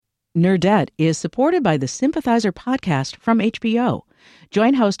Nerdette is supported by the Sympathizer podcast from HBO.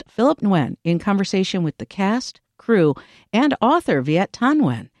 Join host Philip Nguyen in conversation with the cast, crew, and author Viet Thanh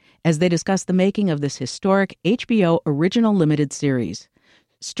Nguyen as they discuss the making of this historic HBO original limited series.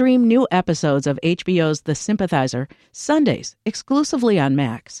 Stream new episodes of HBO's The Sympathizer Sundays exclusively on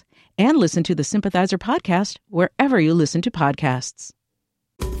Max, and listen to the Sympathizer podcast wherever you listen to podcasts.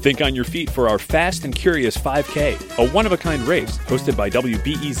 Think on your feet for our Fast and Curious 5K, a one-of-a-kind race hosted by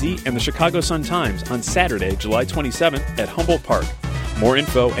WBEZ and the Chicago Sun-Times on Saturday, July 27th at Humboldt Park. More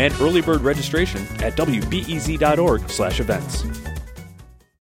info and early bird registration at wbez.org/events.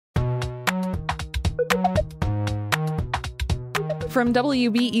 From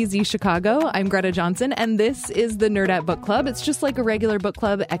WBEZ Chicago, I'm Greta Johnson, and this is the Nerdette Book Club. It's just like a regular book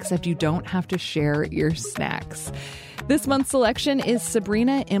club, except you don't have to share your snacks. This month's selection is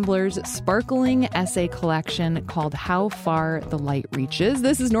Sabrina Imbler's sparkling essay collection called How Far the Light Reaches.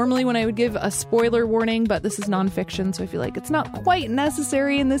 This is normally when I would give a spoiler warning, but this is nonfiction, so I feel like it's not quite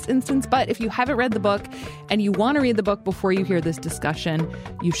necessary in this instance. But if you haven't read the book and you want to read the book before you hear this discussion,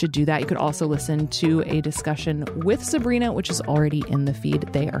 you should do that. You could also listen to a discussion with Sabrina, which is already in the feed.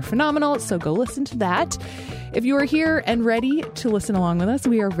 They are phenomenal, so go listen to that. If you are here and ready to listen along with us,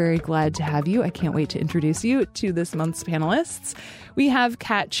 we are very glad to have you. I can't wait to introduce you to this month's panelists. We have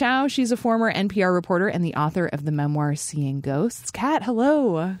Kat Chow. She's a former NPR reporter and the author of the memoir Seeing Ghosts. Kat,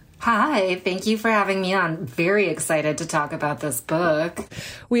 hello. Hi, thank you for having me on. Very excited to talk about this book.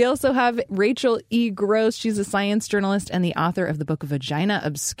 We also have Rachel E. Gross. She's a science journalist and the author of the book Vagina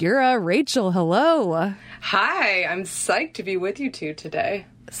Obscura. Rachel, hello. Hi, I'm psyched to be with you two today.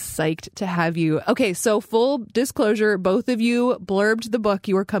 Psyched to have you. Okay, so full disclosure, both of you blurbed the book.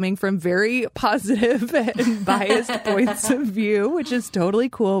 You were coming from very positive and biased points of view, which is totally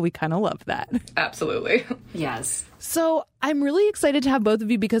cool. We kind of love that. Absolutely. Yes. So I'm really excited to have both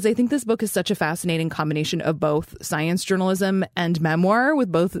of you because I think this book is such a fascinating combination of both science journalism and memoir,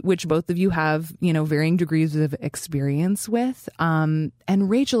 which both of you have, varying degrees of experience with. And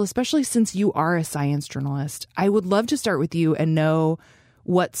Rachel, especially since you are a science journalist, I would love to start with you and know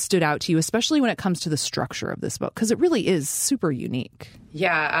what stood out to you, especially when it comes to the structure of this book, because it really is super unique.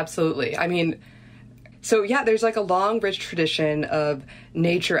 Yeah, absolutely. There's like a long, rich tradition of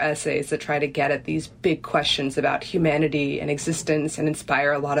nature essays that try to get at these big questions about humanity and existence and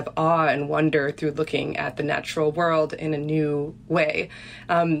inspire a lot of awe and wonder through looking at the natural world in a new way.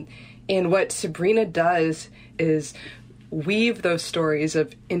 And what Sabrina does is weave those stories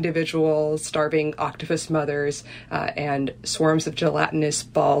of individual starving octopus mothers and swarms of gelatinous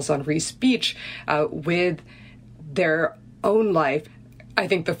balls on Reese Beach with their own life. I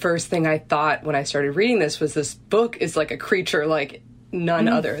think the first thing I thought when I started reading this was this book is like a creature like none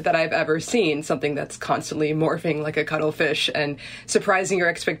other that I've ever seen, something that's constantly morphing like a cuttlefish and surprising your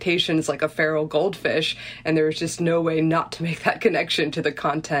expectations like a feral goldfish, and there's just no way not to make that connection to the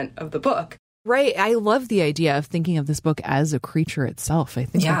content of the book. Right. I love the idea of thinking of this book as a creature itself. I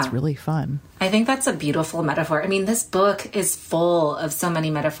think that's really fun. I think that's a beautiful metaphor. I mean, this book is full of so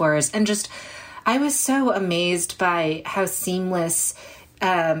many metaphors, and I was so amazed by how seamless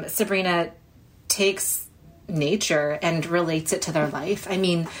Sabrina takes nature and relates it to their life. I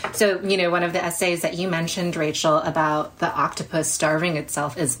mean, one of the essays that you mentioned, Rachel, about the octopus starving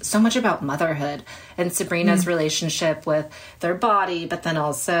itself is so much about motherhood and Sabrina's relationship with their body, but then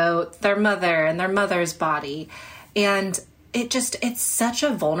also their mother and their mother's body. And it's such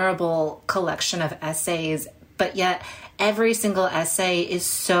a vulnerable collection of essays, but yet every single essay is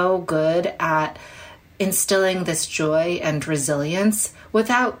so good at instilling this joy and resilience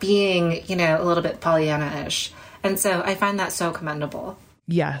without being, a little bit Pollyanna-ish. And so I find that so commendable.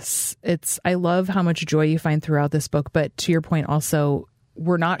 Yes. I love how much joy you find throughout this book. But to your point also,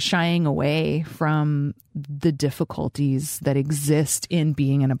 we're not shying away from the difficulties that exist in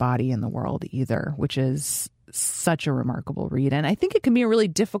being in a body in the world either, which is such a remarkable read. And I think it can be a really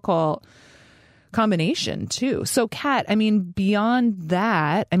difficult combination too. So Kat, beyond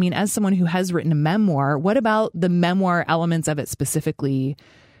that, as someone who has written a memoir, what about the memoir elements of it specifically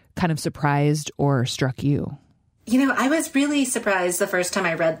kind of surprised or struck you? I was really surprised the first time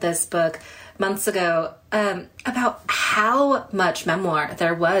I read this book months ago about how much memoir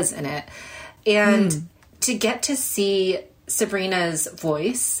there was in it. And to get to see Sabrina's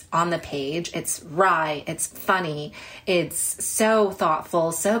voice on the page, it's wry, it's funny, it's so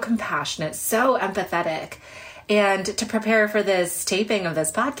thoughtful, so compassionate, so empathetic. And to prepare for this taping of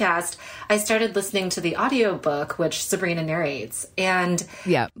this podcast, I started listening to the audiobook, which Sabrina narrates. And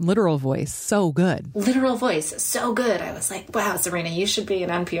yeah, literal voice. So good. Literal voice. So good. I was like, wow, Sabrina, you should be an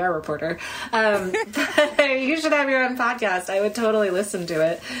NPR reporter. You should have your own podcast. I would totally listen to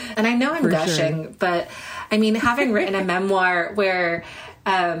it. And I know I'm gushing, but I mean, having written a memoir where,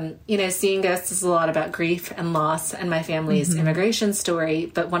 Seeing Ghosts is a lot about grief and loss and my family's immigration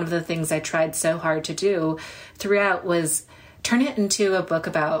story. But one of the things I tried so hard to do throughout was turn it into a book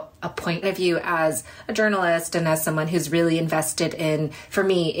about a point of view as a journalist and as someone who's really invested in, for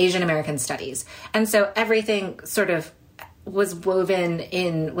me, Asian American studies. And so everything sort of was woven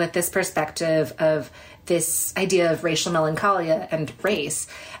in with this perspective of this idea of racial melancholia and race.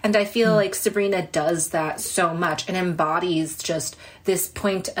 And I feel like Sabrina does that so much and embodies just this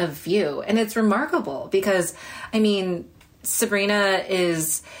point of view. And it's remarkable because, I mean, Sabrina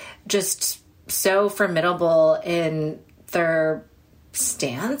is just so formidable in their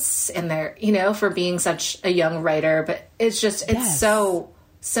stance and their, for being such a young writer. But it's just, it's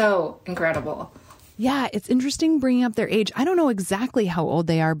so incredible. Yeah, it's interesting bringing up their age. I don't know exactly how old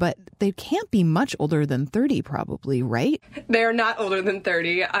they are, but they can't be much older than 30 probably, right? They're not older than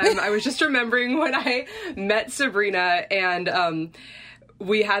 30. I was just remembering when I met Sabrina and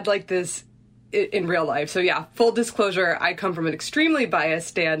we had like this in real life. So yeah, full disclosure, I come from an extremely biased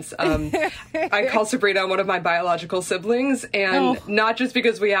stance. I call Sabrina one of my biological siblings, and not just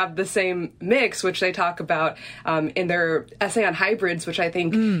because we have the same mix, which they talk about in their essay on hybrids, which I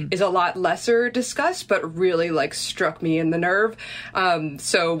think is a lot lesser discussed, but really like struck me in the nerve.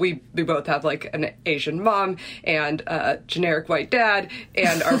 So we both have like an Asian mom and a generic white dad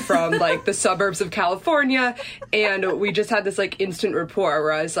and are from like the suburbs of California. And we just had this like instant rapport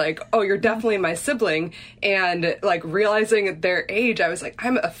where I was like, oh, you're definitely my sibling. And like realizing their age, I was like,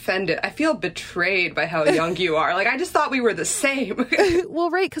 I'm offended. I feel betrayed by how young you are. Like, I just thought we were the same.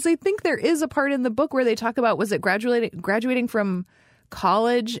 Well, right. Because I think there is a part in the book where they talk about, was it graduating from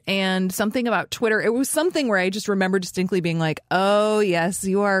college and something about Twitter? It was something where I just remember distinctly being like, oh, yes,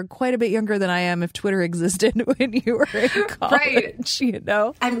 you are quite a bit younger than I am if Twitter existed when you were in college,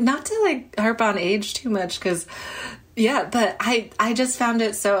 right. I'm not to like harp on age too much because yeah, but I just found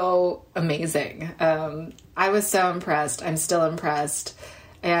it so amazing. I was so impressed. I'm still impressed.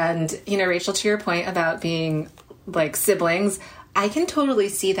 And, Rachel, to your point about being like siblings, I can totally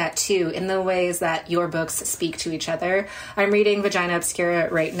see that too in the ways that your books speak to each other. I'm reading Vagina Obscura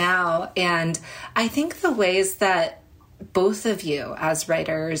right now, and I think the ways that both of you as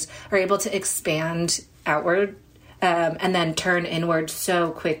writers are able to expand outward and then turn inward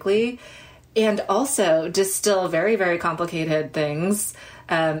so quickly, and also distill very, very complicated things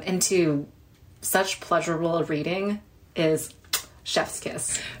into such pleasurable reading is chef's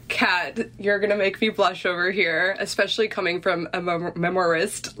kiss. Kat, you're going to make me blush over here, especially coming from a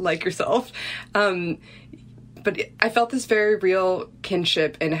memoirist like yourself. But I felt this very real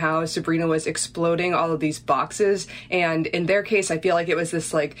kinship in how Sabrina was exploding all of these boxes. And in their case, I feel like it was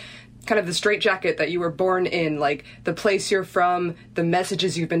this like kind of the straitjacket that you were born in, like the place you're from, the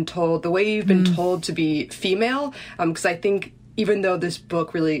messages you've been told, the way you've been told to be female. Because I think even though this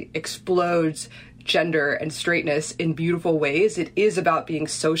book really explodes gender and straightness in beautiful ways, it is about being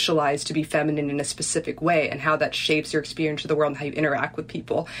socialized to be feminine in a specific way and how that shapes your experience of the world and how you interact with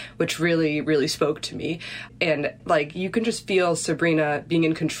people, which really, really spoke to me. And like, you can just feel Sabrina being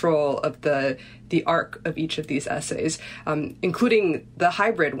in control of the arc of each of these essays, including the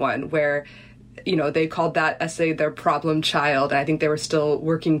hybrid one where, they called that essay their problem child. And I think they were still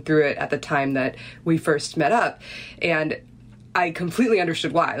working through it at the time that we first met up. And I completely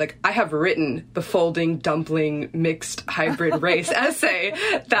understood why. Like, I have written the folding dumpling mixed hybrid race essay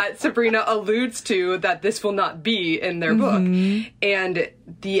that Sabrina alludes to that this will not be in their book. And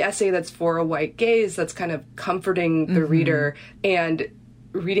the essay that's for a white gaze, that's kind of comforting the reader, and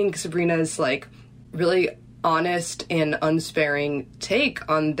reading Sabrina's like really honest and unsparing take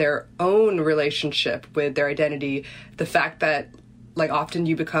on their own relationship with their identity, the fact that like often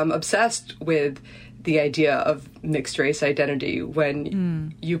you become obsessed with the idea of mixed race identity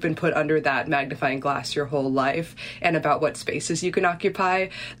when you've been put under that magnifying glass your whole life, and about what spaces you can occupy.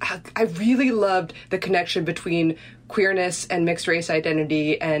 I really loved the connection between queerness and mixed race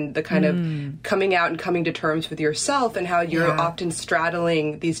identity and the kind of coming out and coming to terms with yourself, and how you're often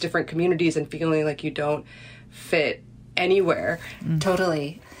straddling these different communities and feeling like you don't fit anywhere.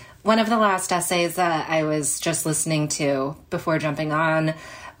 Totally. One of the last essays that I was just listening to before jumping on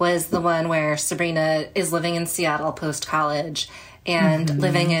was the one where Sabrina is living in Seattle post-college and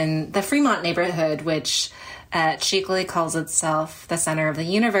living in the Fremont neighborhood, which cheekily calls itself the center of the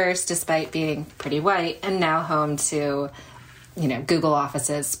universe, despite being pretty white, and now home to, Google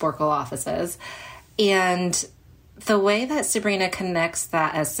offices, Sporkle offices. And the way that Sabrina connects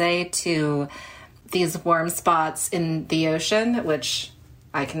that essay to these warm spots in the ocean, which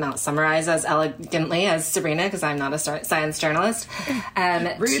I cannot summarize as elegantly as Sabrina because I'm not a science journalist.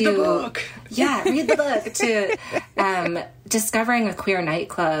 Read the book. Yeah, read the book. To discovering a queer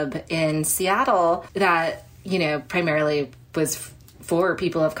nightclub in Seattle that, primarily was for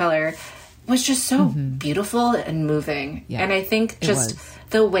people of color was just so beautiful and moving. Yeah, and I think just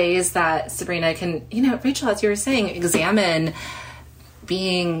the ways that Sabrina can, Rachel, as you were saying, examine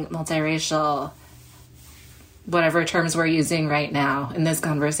being multiracial, whatever terms we're using right now in this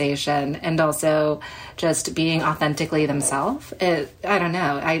conversation, and also just being authentically themselves. I don't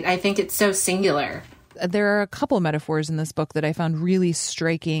know. I think it's so singular. There are a couple metaphors in this book that I found really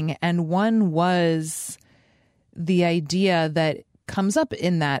striking, and one was the idea that comes up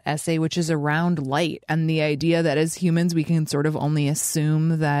in that essay, which is around light, and the idea that as humans we can sort of only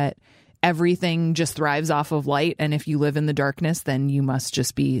assume that everything just thrives off of light, and if you live in the darkness, then you must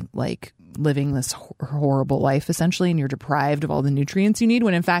just be like living this horrible life essentially, and you're deprived of all the nutrients you need,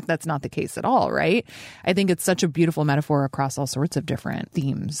 when in fact that's not the case at all, right? I think it's such a beautiful metaphor across all sorts of different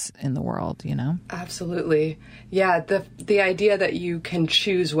themes in the world, Absolutely. Yeah, the idea that you can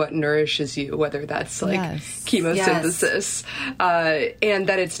choose what nourishes you, whether that's like chemosynthesis, and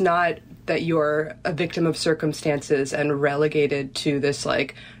that it's not that you're a victim of circumstances and relegated to this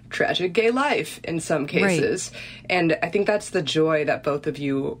like tragic gay life in some cases. Right. And I think that's the joy that both of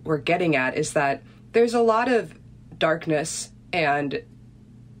you were getting at, is that there's a lot of darkness and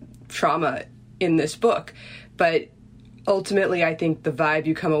trauma in this book, but ultimately I think the vibe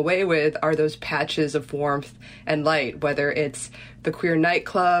you come away with are those patches of warmth and light, whether it's the queer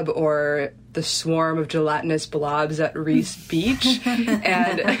nightclub or the swarm of gelatinous blobs at Reese Beach.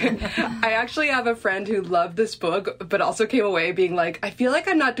 And I actually have a friend who loved this book, but also came away being like, I feel like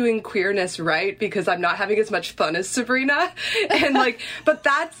I'm not doing queerness right because I'm not having as much fun as Sabrina. And but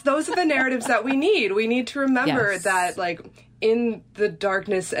those are the narratives that we need. We need to remember that in the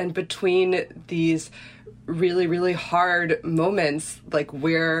darkness and between these really, really hard moments,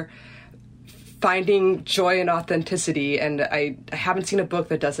 we're finding joy and authenticity. And I haven't seen a book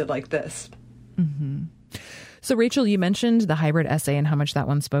that does it like this. Mm-hmm. So, Rachel, you mentioned the hybrid essay and how much that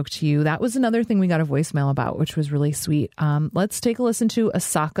one spoke to you. That was another thing we got a voicemail about, which was really sweet. Let's take a listen to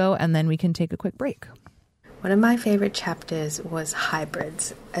Asako, and then we can take a quick break. One of my favorite chapters was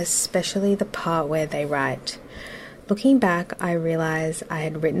hybrids, especially the part where they write, "Looking back, I realized I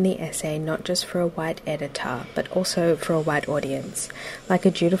had written the essay not just for a white editor, but also for a white audience. Like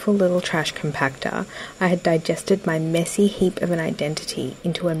a dutiful little trash compactor, I had digested my messy heap of an identity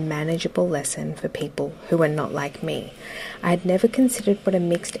into a manageable lesson for people who were not like me. I had never considered what a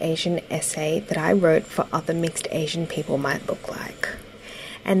mixed Asian essay that I wrote for other mixed Asian people might look like."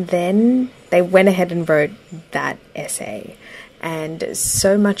 And then they went ahead and wrote that essay. And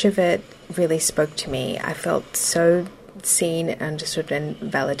so much of it really spoke to me. I felt so seen, understood, and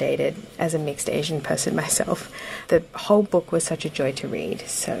validated as a mixed Asian person myself. The whole book was such a joy to read.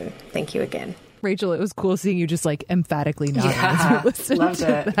 So thank you again. Rachel, it was cool seeing you just emphatically nodding as we listened loved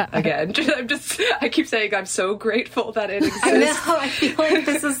to it. That. Again, I keep saying I'm so grateful that it exists. I know. I feel like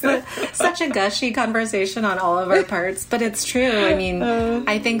this is such a gushy conversation on all of our parts, but it's true. I mean,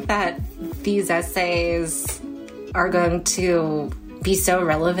 I think that these essays are going to be so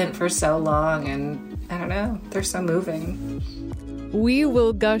relevant for so long, and I don't know, they're so moving. We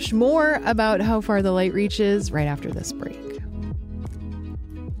will gush more about How Far the Light Reaches right after this break.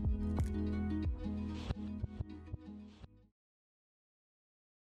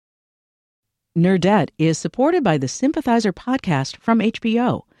 Nerdette is supported by the Sympathizer podcast from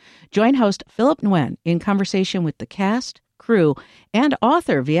HBO. Join host Philip Nguyen in conversation with the cast, crew, and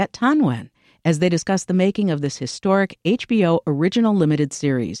author Viet Thanh Nguyen as they discuss the making of this historic HBO original limited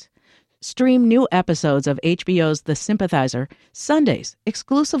series. Stream new episodes of HBO's The Sympathizer Sundays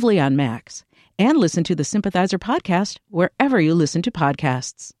exclusively on Max, and listen to the Sympathizer podcast wherever you listen to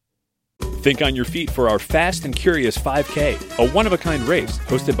podcasts. Think on your feet for our Fast and Curious 5K, a one-of-a-kind race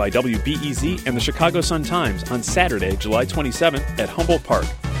hosted by WBEZ and the Chicago Sun-Times on Saturday, July 27th at Humboldt Park.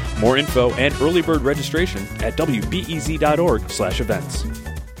 More info and early bird registration at wbez.org/events.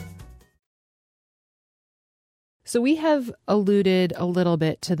 So we have alluded a little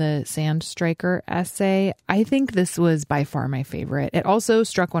bit to the Sand Striker essay. I think this was by far my favorite. It also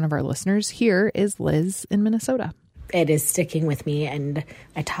struck one of our listeners. Here is Liz in Minnesota. It is sticking with me, and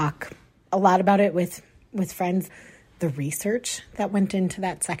I talk a lot about it with friends. The research that went into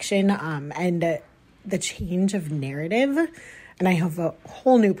that section, and the change of narrative. And I have a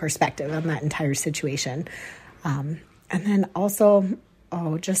whole new perspective on that entire situation. And then also,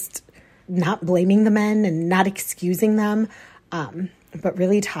 just not blaming the men and not excusing them, but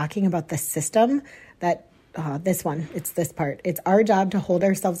really talking about the system that it's this part. It's our job to hold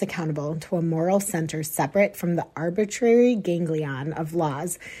ourselves accountable to a moral center separate from the arbitrary ganglion of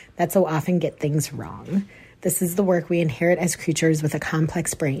laws that so often get things wrong. This is the work we inherit as creatures with a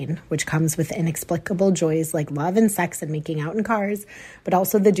complex brain, which comes with inexplicable joys like love and sex and making out in cars, but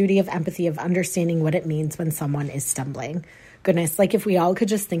also the duty of empathy of understanding what it means when someone is stumbling. Goodness, like if we all could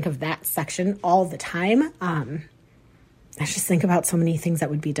just think of that section all the time, I just think about so many things that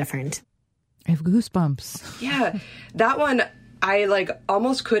would be different. I have goosebumps. Yeah, that one, I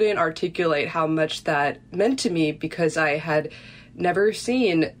almost couldn't articulate how much that meant to me because I had never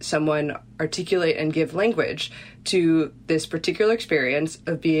seen someone articulate and give language to this particular experience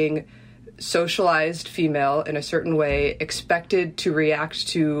of being socialized female in a certain way, expected to react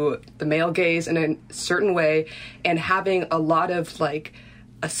to the male gaze in a certain way, and having a lot of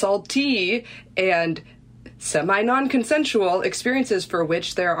assaultee and semi-non-consensual experiences for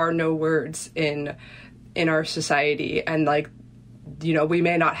which there are no words in our society. And we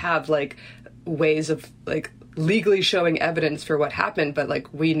may not have ways of legally showing evidence for what happened,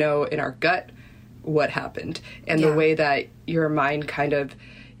 but we know in our gut what happened. And the way that your mind kind of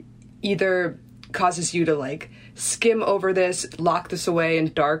either causes you to skim over this, lock this away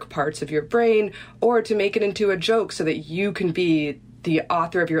in dark parts of your brain, or to make it into a joke so that you can be the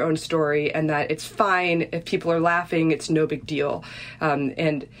author of your own story, and that it's fine if people are laughing, it's no big deal.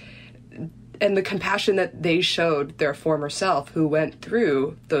 And the compassion that they showed their former self who went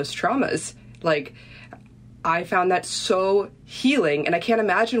through those traumas, I found that so healing, and I can't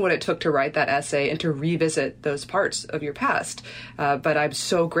imagine what it took to write that essay and to revisit those parts of your past. But I'm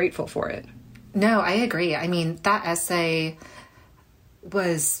so grateful for it. No, I agree. I mean, that essay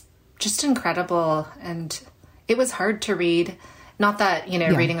was just incredible, and it was hard to read. Not that,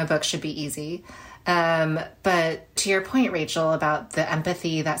 reading a book should be easy. But to your point, Rachel, about the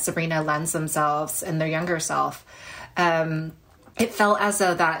empathy that Sabrina lends themselves and their younger self, it felt as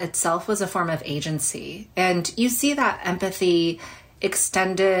though that itself was a form of agency. And you see that empathy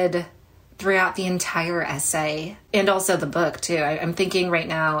extended throughout the entire essay and also the book, too. I'm thinking right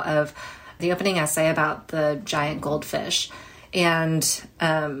now of the opening essay about the giant goldfish. And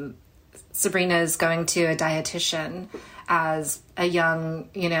Sabrina's going to a dietitian as a young,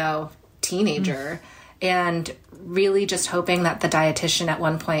 teenager, and really just hoping that the dietitian at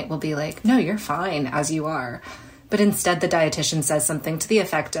one point will be like, no, you're fine as you are. But instead the dietitian says something to the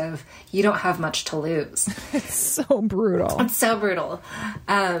effect of, you don't have much to lose. It's so brutal. It's so brutal.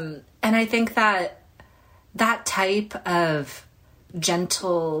 And I think that type of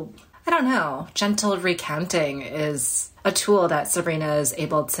gentle recounting is a tool that Sabrina is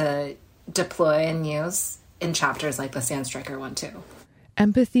able to deploy and use in chapters like the Sand Striker one too.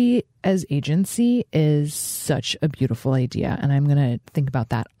 Empathy as agency is such a beautiful idea, and I'm going to think about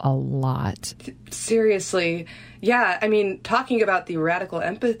that a lot. Seriously. Yeah, I mean, talking about the radical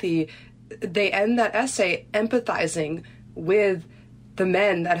empathy, they end that essay empathizing with the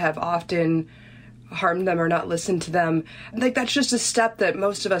men that have often harmed them or not listened to them. That's just a step that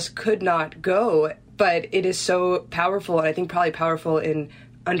most of us could not go, but it is so powerful, and I think probably powerful in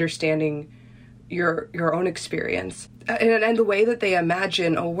understanding your own experience. And the way that they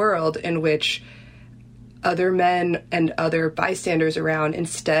imagine a world in which other men and other bystanders around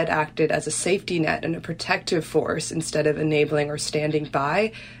instead acted as a safety net and a protective force instead of enabling or standing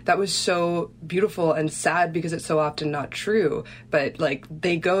by, that was so beautiful and sad because it's so often not true. But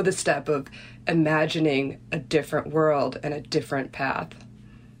they go the step of imagining a different world and a different path.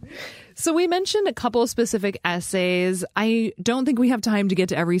 So we mentioned a couple of specific essays. I don't think we have time to get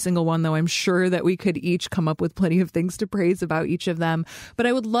to every single one, though I'm sure that we could each come up with plenty of things to praise about each of them. But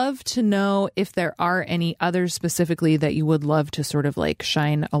I would love to know if there are any others specifically that you would love to sort of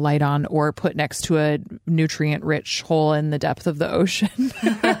shine a light on or put next to a nutrient-rich hole in the depth of the ocean.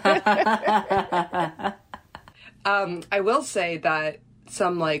 I will say that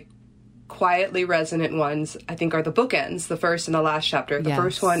some quietly resonant ones, I think, are the bookends, the first and the last chapter. The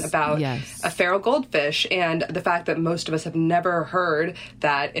first one about a feral goldfish and the fact that most of us have never heard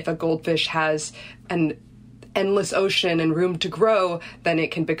that if a goldfish has an endless ocean and room to grow, then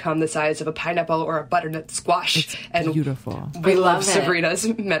it can become the size of a pineapple or a butternut squash. It's beautiful. We love Sabrina's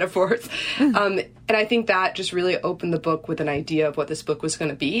metaphors. And I think that just really opened the book with an idea of what this book was going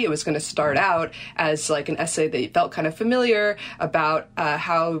to be. It was going to start out as an essay that felt kind of familiar about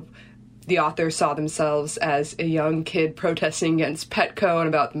how the author saw themselves as a young kid protesting against Petco and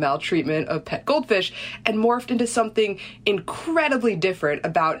about the maltreatment of pet goldfish, and morphed into something incredibly different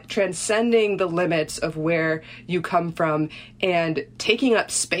about transcending the limits of where you come from and taking up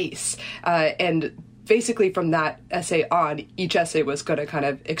space. And basically from that essay on, each essay was going to kind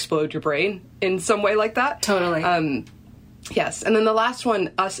of explode your brain in some way like that. Totally. Yes. And then the last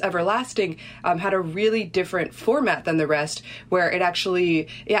one, Us Everlasting, had a really different format than the rest, where it actually,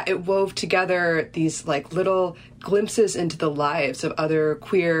 it wove together these like little glimpses into the lives of other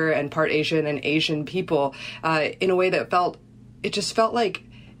queer and part Asian and Asian people in a way that it just felt like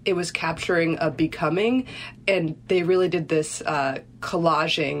it was capturing a becoming, and they really did this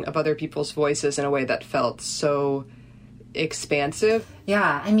collaging of other people's voices in a way that felt so expansive.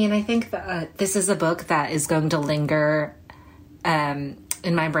 Yeah, I mean, I think that this is a book that is going to linger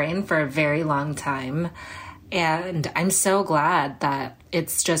in my brain for a very long time. And I'm so glad that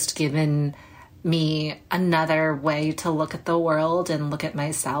it's just given me another way to look at the world and look at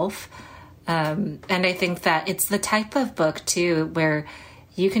myself. And I think that it's the type of book, too, where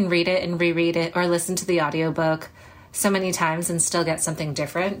you can read it and reread it or listen to the audiobook so many times and still get something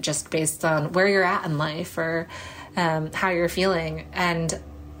different just based on where you're at in life or how you're feeling. And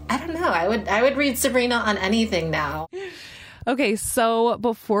I don't know, I would read Sabrina on anything now. Okay, so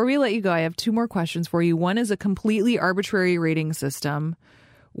before we let you go, I have two more questions for you. One is a completely arbitrary rating system,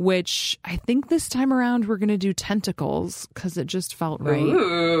 which I think this time around we're going to do tentacles because it just felt right.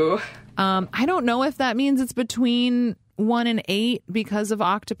 Ooh. I don't know if that means it's between 1 and 8 because of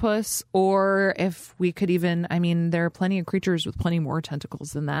octopus, or if we could even, I mean, there are plenty of creatures with plenty more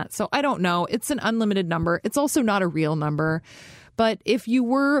tentacles than that. So I don't know. It's an unlimited number. It's also not a real number. But if you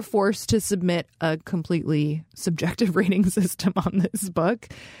were forced to submit a completely subjective rating system on this book,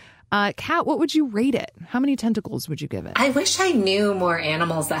 Kat, what would you rate it? How many tentacles would you give it? I wish I knew more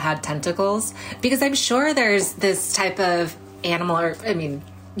animals that had tentacles, because I'm sure there's this type of animal,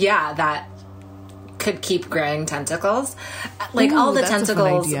 that could keep growing tentacles. Like all the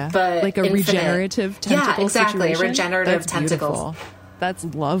tentacles, but like a infinite. Regenerative tentacle. Yeah, exactly. Situation? Regenerative That's tentacles. Beautiful. That's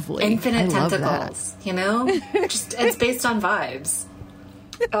lovely. Infinite tentacles, you know? Just it's based on vibes.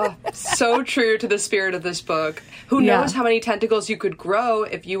 Oh, so true to the spirit of this book. Who knows how many tentacles you could grow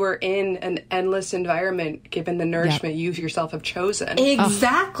if you were in an endless environment, given the nourishment you yourself have chosen.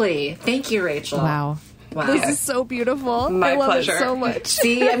 Exactly. Thank you, Rachel. Wow. This is so beautiful. My I love pleasure. it so much.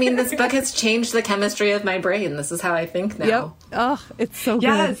 See, I mean, this book has changed the chemistry of my brain. This is how I think now. Yep. Oh, it's so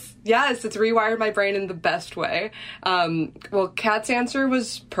good. Yes, it's rewired my brain in the best way. Well, Kat's answer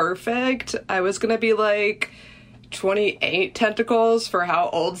was perfect. I was going to be like 28 tentacles for how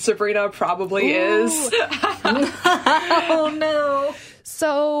old Sabrina probably is. Oh, no.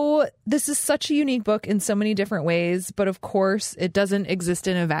 So this is such a unique book in so many different ways, but of course it doesn't exist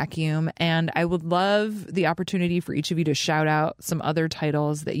in a vacuum. And I would love the opportunity for each of you to shout out some other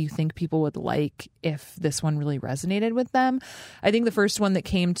titles that you think people would like if this one really resonated with them. I think the first one that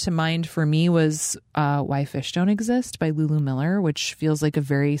came to mind for me was Why Fish Don't Exist by Lulu Miller, which feels like a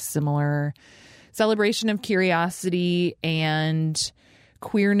very similar celebration of curiosity and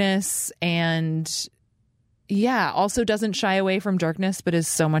queerness, and also doesn't shy away from darkness, but is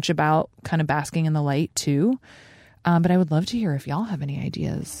so much about kind of basking in the light too. But I would love to hear if y'all have any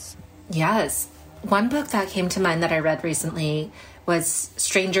ideas. Yes. One book that came to mind that I read recently was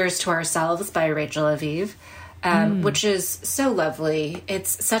Strangers to Ourselves by Rachel Aviv, which is so lovely.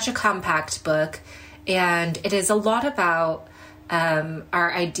 It's such a compact book, and it is a lot about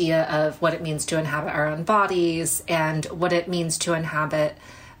our idea of what it means to inhabit our own bodies and what it means to inhabit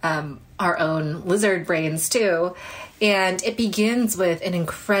our own lizard brains too. And it begins with an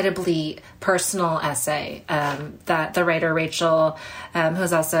incredibly personal essay that the writer Rachel,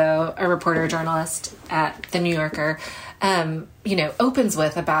 who's also a reporter journalist at The New Yorker, opens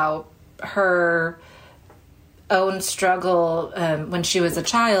with about her own struggle when she was a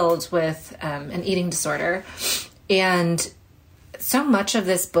child with an eating disorder. And so much of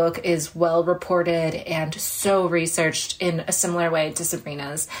this book is well reported and so researched in a similar way to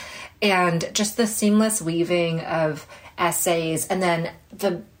Sabrina's. And just the seamless weaving of essays and then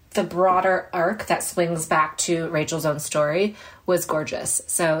the broader arc that swings back to Rachel's own story was gorgeous.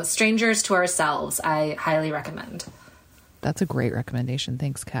 So Strangers to Ourselves, I highly recommend. That's a great recommendation.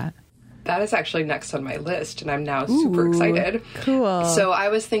 Thanks, Kat. That is actually next on my list, and I'm now super excited. Cool. So I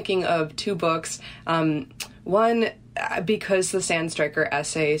was thinking of two books. One, because the Sandstriker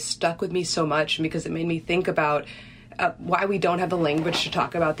essay stuck with me so much, and because it made me think about why we don't have the language to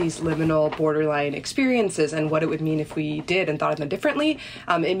talk about these liminal borderline experiences and what it would mean if we did and thought of them differently.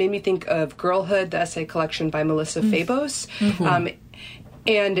 It made me think of Girlhood, the essay collection by Melissa Fabos.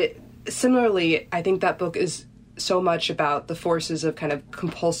 And similarly, I think that book is so much about the forces of kind of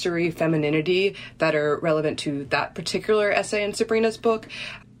compulsory femininity that are relevant to that particular essay in Sabrina's book.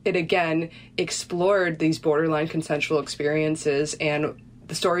 It again explored these borderline consensual experiences and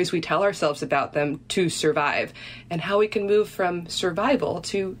the stories we tell ourselves about them to survive, and how we can move from survival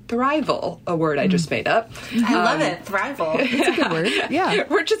to thrival, a word I just made up. I love it. Thrival. It's a good word. Yeah.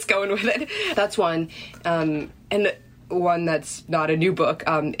 We're just going with it. That's one. And one that's not a new book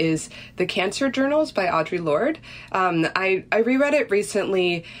is The Cancer Journals by Audre Lorde. I reread it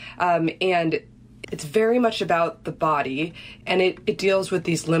recently, and it's very much about the body, and it deals with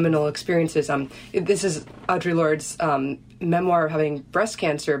these liminal experiences. This is Audre Lorde's memoir of having breast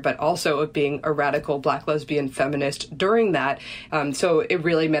cancer, but also of being a radical Black lesbian feminist during that. So it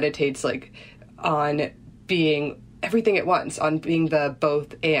really meditates on being everything at once, on being the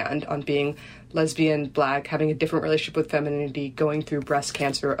both and, on being lesbian, Black, having a different relationship with femininity, going through breast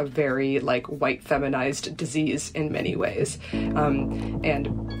cancer, a very white feminized disease in many ways. And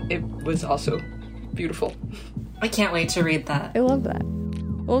it was also beautiful. I can't wait to read that. I love that.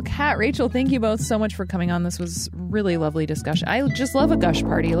 Well, Kat, Rachel, thank you both so much for coming on. This was really lovely discussion. I just love a gush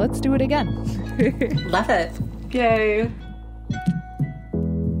party. Let's do it again. Love it. Yay.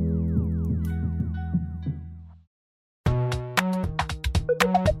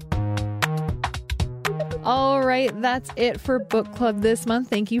 All right, that's it for Book Club this month.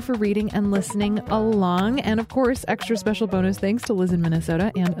 Thank you for reading and listening along. And of course, extra special bonus thanks to Liz in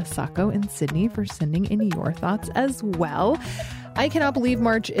Minnesota and Asako in Sydney for sending in your thoughts as well. I cannot believe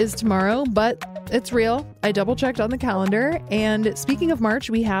March is tomorrow, but it's real. I double-checked on the calendar. And speaking of March,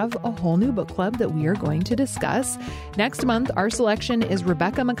 we have a whole new book club that we are going to discuss. Next month, our selection is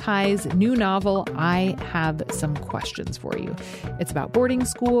Rebecca Mackay's new novel, I Have Some Questions for You. It's about boarding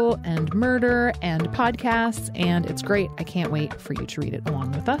school and murder and podcasts, and it's great. I can't wait for you to read it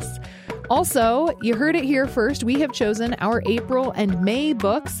along with us. Also, you heard it here first. We have chosen our April and May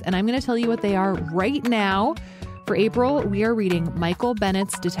books, and I'm going to tell you what they are right now. For April, we are reading Michael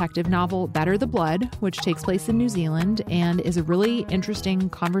Bennett's detective novel, Better the Blood, which takes place in New Zealand and is a really interesting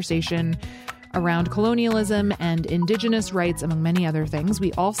conversation around colonialism and indigenous rights, among many other things.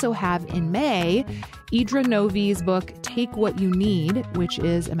 We also have in May, Idra Novi's book, Take What You Need, which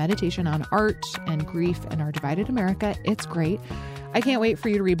is a meditation on art and grief and our divided America. It's great. I can't wait for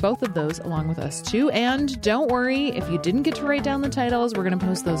you to read both of those along with us too. And don't worry, if you didn't get to write down the titles, we're going to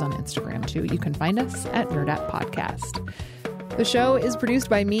post those on Instagram too. You can find us at Nerdette Podcast. The show is produced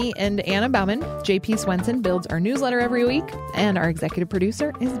by me and Anna Bauman. JP Swenson builds our newsletter every week, and our executive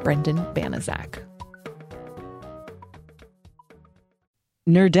producer is Brendan Banaszak.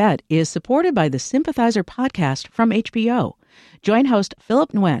 Nerdette is supported by the Sympathizer podcast from HBO. Join host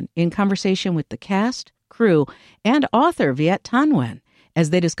Philip Nguyen in conversation with the cast, crew, and author Viet Thanh Nguyen as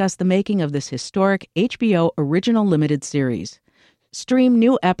they discuss the making of this historic HBO original limited series. Stream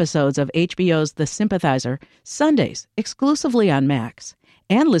new episodes of HBO's The Sympathizer Sundays exclusively on Max,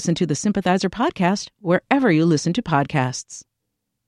 and listen to the Sympathizer podcast wherever you listen to podcasts.